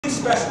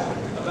special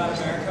about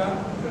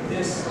America,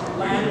 this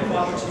land of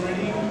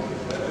opportunity,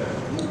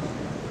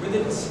 where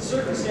the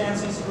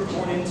circumstances you were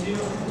born into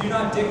do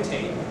not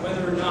dictate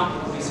whether or not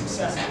you will be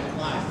successful in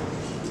life.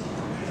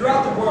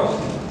 Throughout the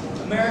world,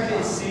 America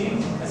is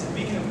seen as a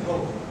beacon of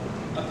hope,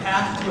 a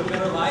path to a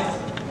better life,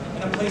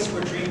 and a place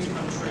where dreams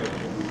come true.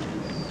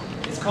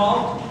 It's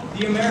called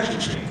the American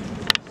Dream,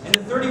 and the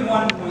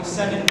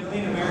 31.7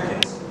 million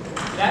Americans,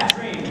 that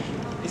dream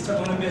is to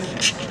own a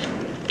business.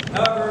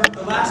 However,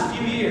 the last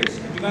few years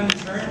have begun to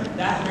turn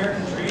that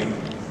American dream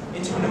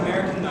into an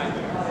American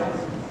nightmare.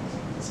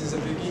 Since the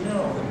beginning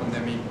of the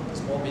pandemic,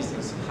 small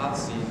business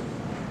has seen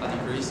a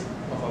decrease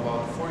of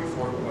about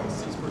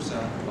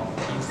 44.6% of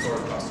in-store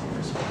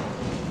customers.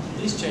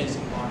 This change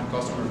on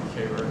customer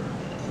behavior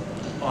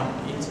on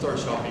in-store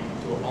shopping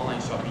to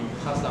online shopping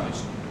has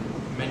damaged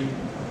many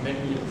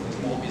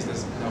small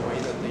businesses in a way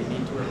that they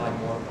need to rely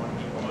more on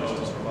e-commerce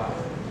to survive.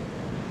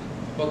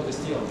 But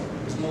still,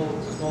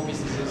 small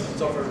businesses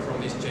suffer from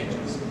these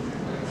changes.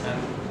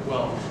 And,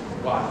 well,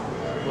 why?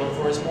 Well,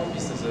 for small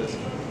businesses,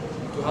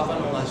 to have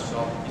an online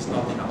shop is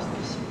not enough.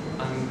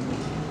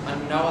 And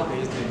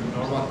nowadays, the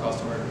normal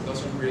customer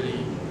doesn't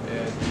really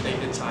take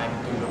the time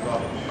to look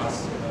up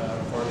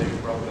for the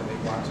product that they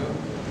want to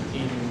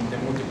in the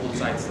multiple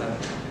sites that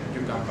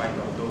you can find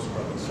out those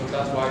products. So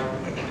that's why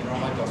the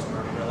normal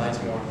customer relies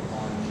more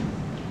on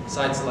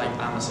sites like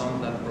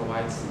Amazon that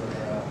provides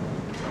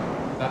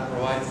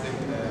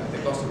the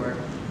customer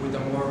with a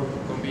more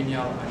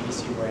convenient and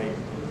easy way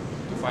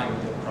to find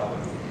the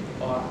product.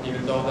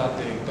 Even though that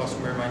the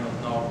customer might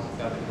not know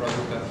that the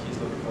product that he's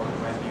looking for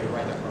might be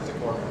right across the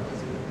corner.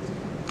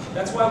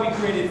 That's why we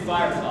created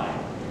Firefly.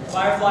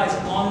 Firefly is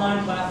an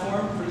online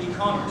platform for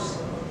e-commerce,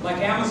 like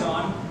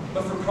Amazon,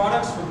 but for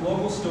products from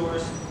local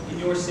stores in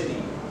your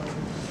city.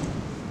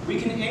 We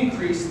can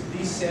increase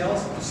these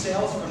sales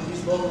from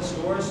these local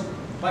stores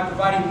by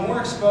providing more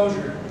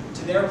exposure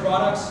to their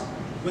products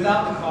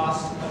without the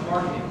cost of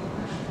marketing.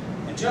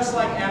 And just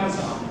like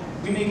Amazon,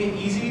 we make it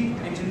easy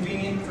and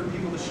convenient for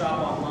people to shop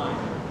online.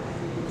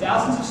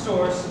 Thousands of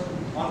stores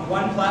on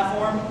one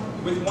platform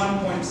with one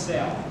point of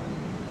sale.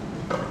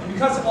 And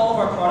because all of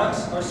our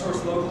products are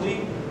sourced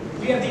locally,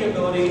 we have the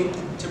ability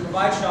to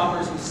provide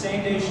shoppers with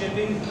same-day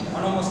shipping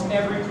on almost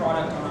every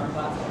product on our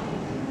platform.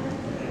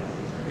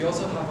 We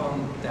also have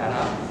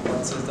data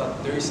that says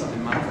that there is a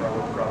demand for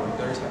our product.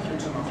 There is a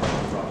huge demand for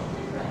our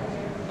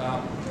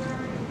product.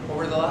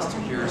 Over the last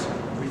 2 years,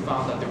 we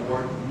found that the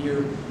word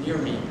near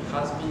me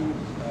has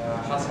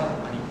had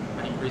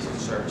an increase in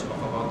search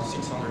of about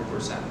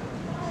 600%.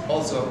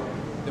 Also,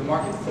 the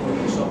market for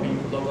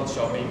local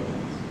shopping,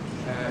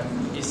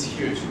 is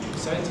huge.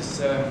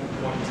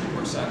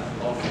 77.2%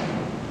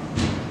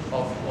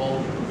 of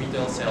all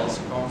retail sales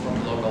come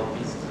from local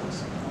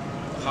businesses.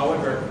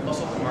 However,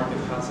 most of the market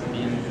hasn't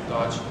been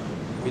touched,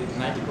 with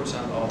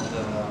 90% of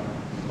the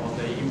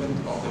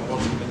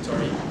world's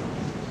inventory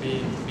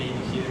being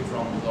hidden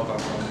from local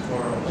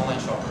for online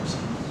shoppers.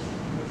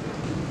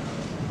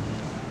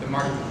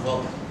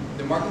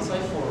 The market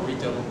size for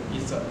retail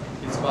is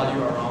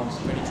valued around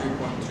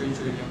 $23.3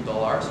 trillion.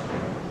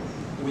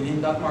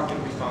 Within that market,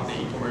 we found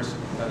the e-commerce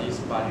that is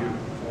valued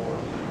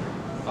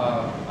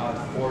at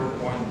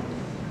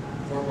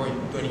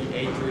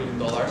 $4.28 trillion,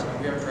 and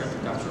we are trying to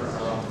capture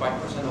around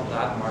 5% of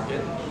that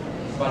market,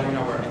 valuing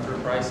our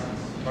enterprise,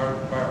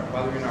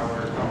 valuing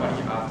our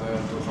company at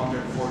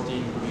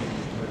 $214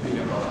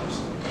 billion.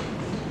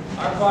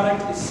 Our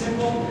product is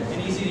simple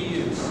and easy to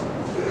use.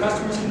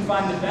 Customers can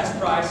find the best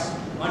price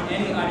on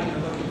any item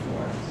they're looking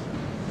for.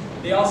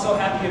 They also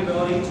have the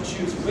ability to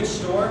choose which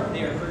store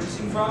they are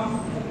purchasing from,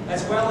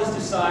 as well as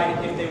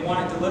decide if they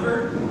want it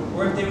delivered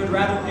or if they would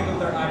rather pick up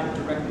their item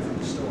directly from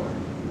the store.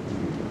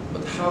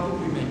 But how do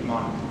we make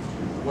money?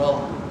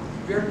 Well,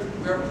 we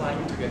are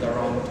planning to get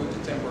around 2 to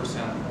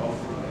 10% of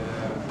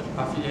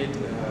affiliate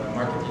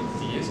marketing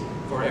fees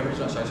for every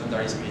transaction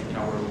that is made in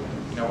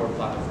our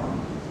platform.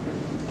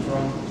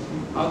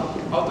 Out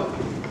of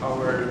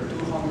our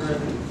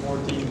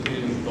 $214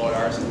 billion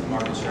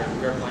market share,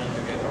 we are planning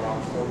to get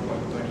around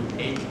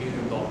 $4.28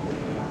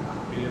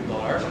 billion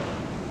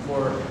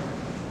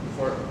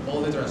for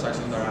all the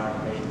transactions that are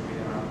made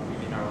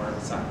within our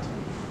site.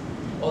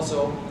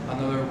 Also,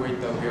 another way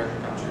that we are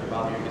capturing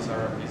value is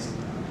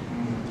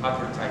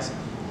advertising.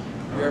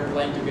 We are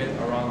planning to get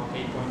around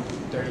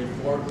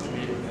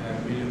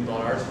 $8.34 billion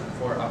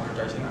for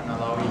advertising, and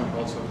allowing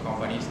also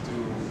companies to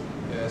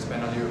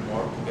spend a little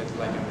more to get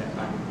like a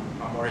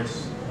more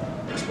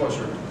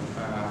exposure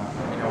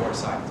in our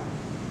site.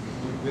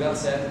 With that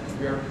said,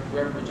 we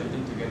are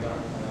projecting to get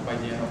by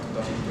the end of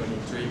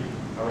 2023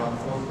 around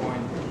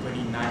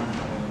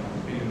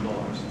 $4.29 billion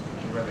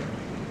in revenue.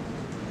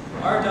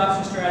 Our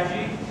adoption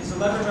strategy is to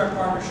leverage our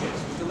partnerships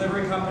with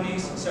delivery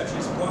companies such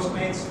as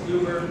Postmates,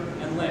 Uber,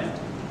 and Lyft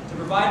to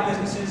provide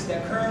businesses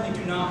that currently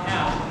do not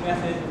have a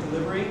method of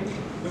delivery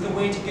with a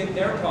way to get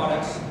their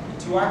products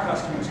to our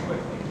customers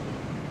quickly.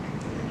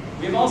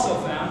 We have also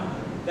found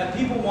that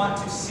people want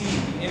to see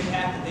the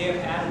impact that they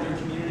have had in their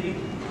community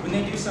when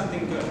they do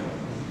something good.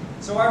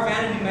 So our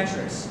vanity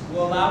metrics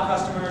will allow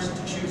customers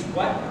to choose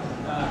what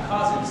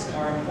causes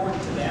are important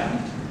to them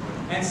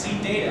and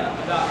see data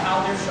about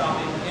how their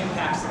shopping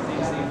impacts the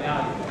things they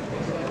value.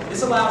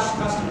 This allows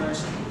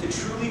customers to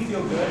truly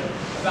feel good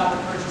about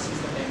the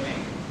purchases that they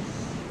make.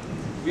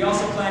 We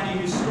also plan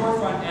to use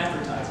storefront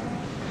advertising,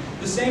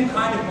 the same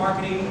kind of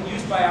marketing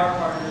used by our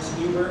partners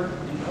Uber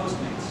and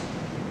Postmates.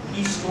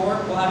 Each store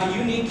will have a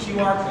unique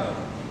QR code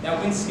that,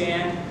 when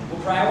scanned, will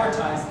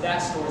prioritize that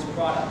store's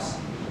products.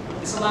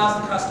 This allows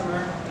the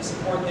customer to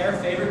support their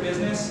favorite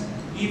business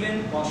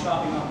even while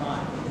shopping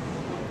online.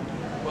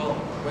 Well,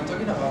 when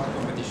talking about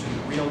competition,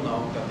 we all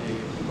know that the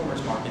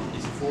e-commerce market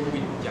is full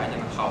with giant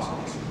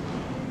households.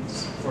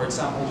 For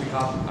example, we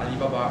have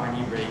Alibaba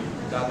and eBay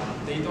that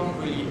they don't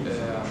really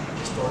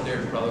store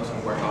their products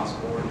in warehouse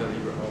or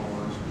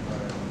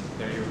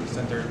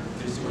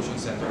distribution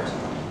centers,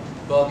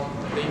 but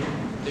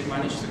they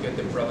manage to get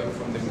the product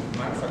from the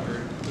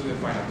manufacturer to the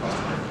final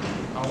customer.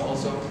 And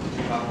also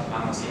we have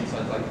Amazon,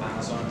 sites like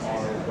Amazon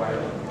or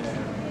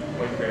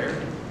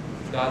Wayfair,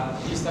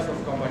 that these type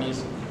of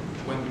companies,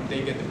 when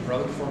they get the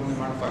product from the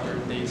manufacturer,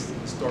 they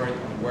store it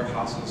in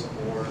warehouses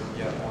or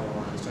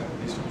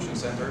distribution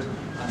centers,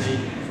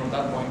 and from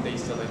that point they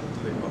sell it to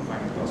the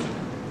final customer.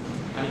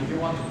 And if you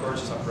want to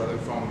purchase a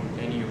product from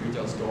any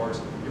retail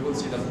stores, you will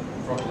see that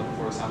from,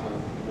 for example,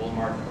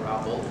 Walmart or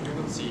Apple, you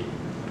will see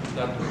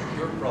that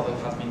your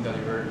product has been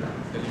delivered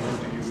to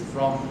you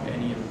from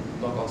any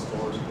local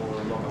stores or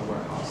local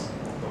warehouse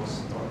of those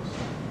stores.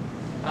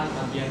 And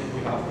at the end,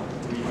 you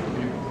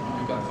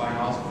can find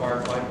us,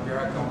 Firefly. We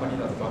are a company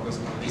that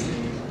focuses on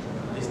listening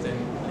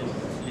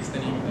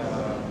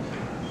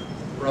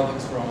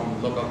products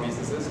from local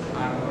businesses,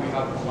 and we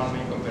have one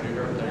main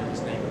competitor that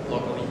is named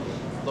Locally.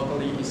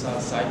 Locally is a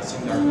site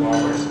similar to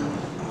ours,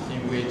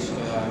 in which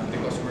the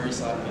customer is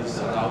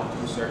allowed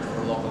to search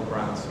for local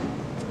brands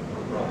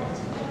or products.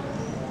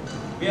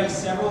 We have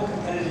several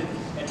competitive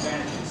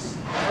advantages.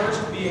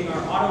 First being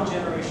our auto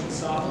generation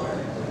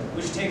software,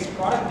 which takes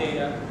product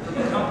data from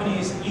the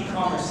company's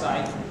e-commerce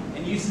site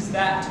and uses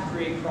that to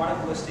create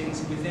product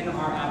listings within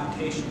our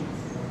application.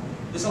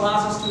 This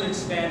allows us to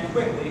expand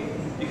quickly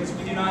because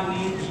we do not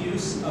need the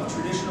use of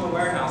traditional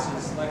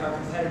warehouses like our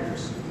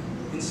competitors.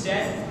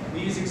 Instead, we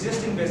use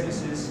existing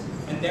businesses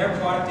and their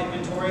product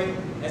inventory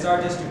as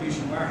our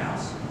distribution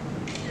warehouse.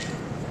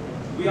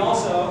 We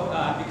also,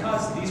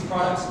 because these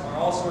products are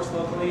all sourced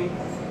locally,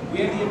 we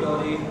have the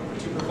ability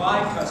to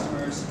provide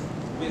customers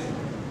with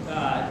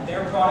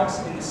their products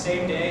in the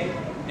same day,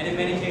 and in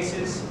many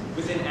cases,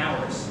 within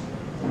hours.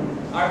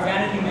 Our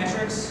vanity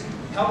metrics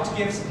help to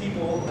give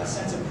people a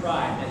sense of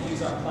pride that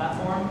use our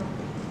platform,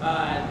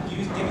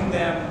 giving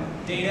them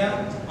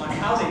data on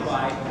how they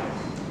buy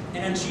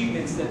and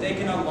achievements that they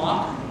can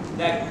unlock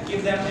that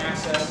give them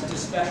access to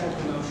special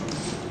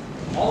promotions,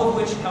 all of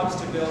which helps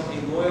to build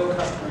a loyal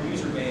customer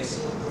user base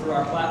through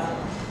our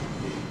platform.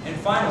 And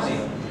finally,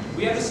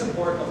 we have the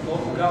support of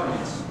local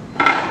governments.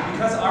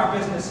 Because our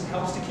business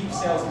helps to keep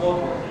sales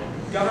local,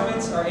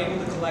 governments are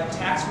able to collect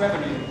tax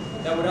revenue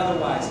that would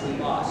otherwise be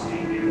lost.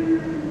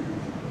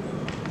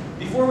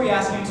 Before we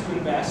ask you to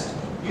invest,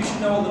 you should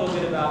know a little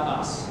bit about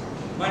us.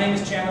 My name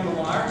is Chandler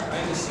Millar. I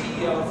am the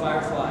CEO of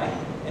Firefly,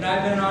 and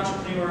I've been an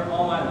entrepreneur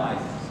all my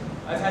life.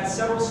 I've had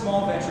several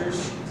small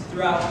ventures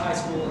throughout high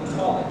school and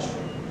college.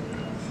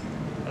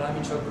 And I'm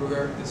Michel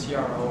Kruger, the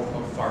CRO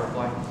of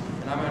Firefly,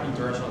 and I'm an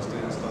international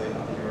student studying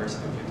at the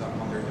University of Utah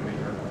under the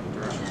major of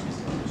International Business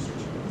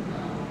Administration.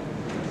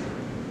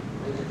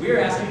 We are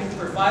asking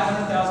for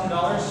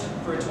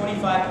 $500,000 for a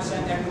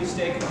 25% equity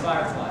stake in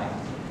Firefly.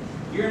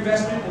 Your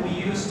investment will be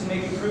used to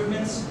make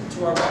improvements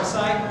to our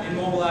website and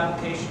mobile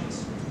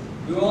applications.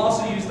 We will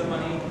also use the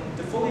money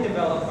to fully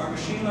develop our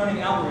machine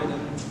learning algorithm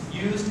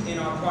used in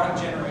our product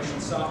generation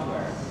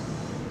software.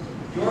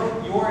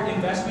 Your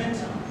investment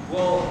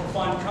will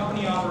fund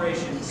company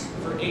operations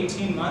for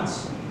 18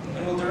 months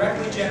and will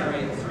directly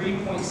generate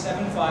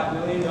 $3.75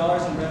 million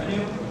in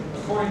revenue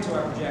according to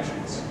our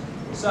projections.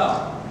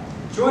 So,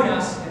 join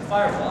us at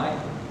Firefly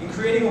in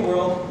creating a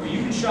world where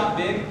you can shop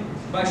big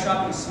by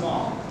shopping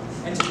small.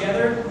 And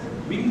together,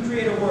 we can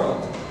create a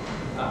world.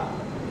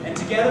 And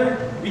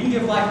together, we can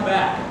give life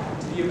back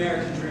to the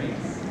American dream.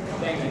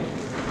 Thank you.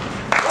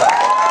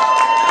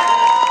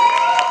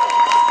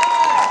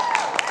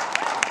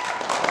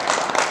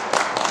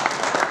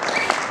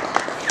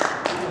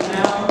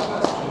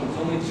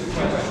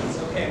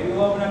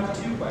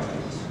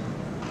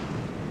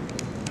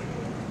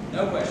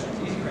 No questions.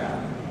 Easy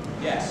crowd.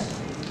 Yes.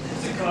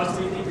 Does it cost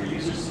anything for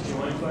users to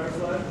join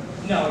Firefly?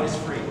 No, it is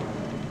free.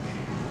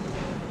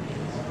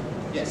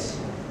 Yes.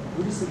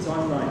 What is the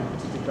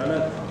timeline to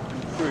develop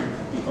and improve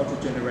the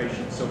auto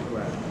generation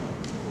software?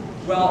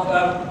 Well,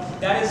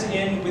 that is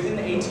within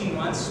the 18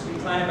 months. We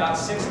plan about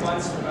 6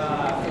 months for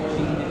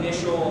the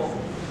initial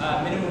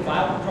minimum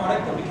viable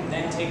product that we can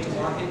then take to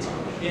market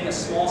in a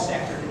small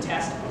sector to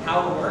test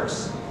how it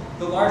works.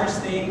 The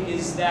largest thing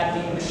is that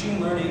the machine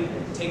learning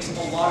takes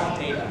a lot of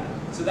data.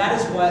 So that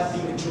is what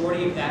the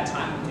majority of that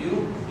time will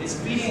do, is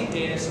feeding it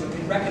data so it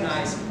can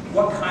recognize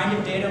what kind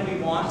of data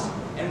we want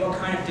and what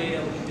kind of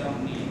data we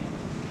don't need.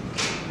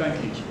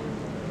 Thank you.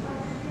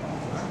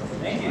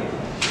 Thank you.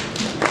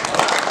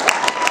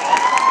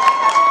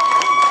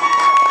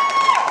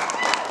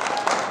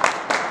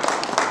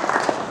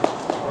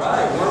 All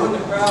right, warming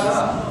the crowd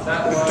up.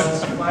 That was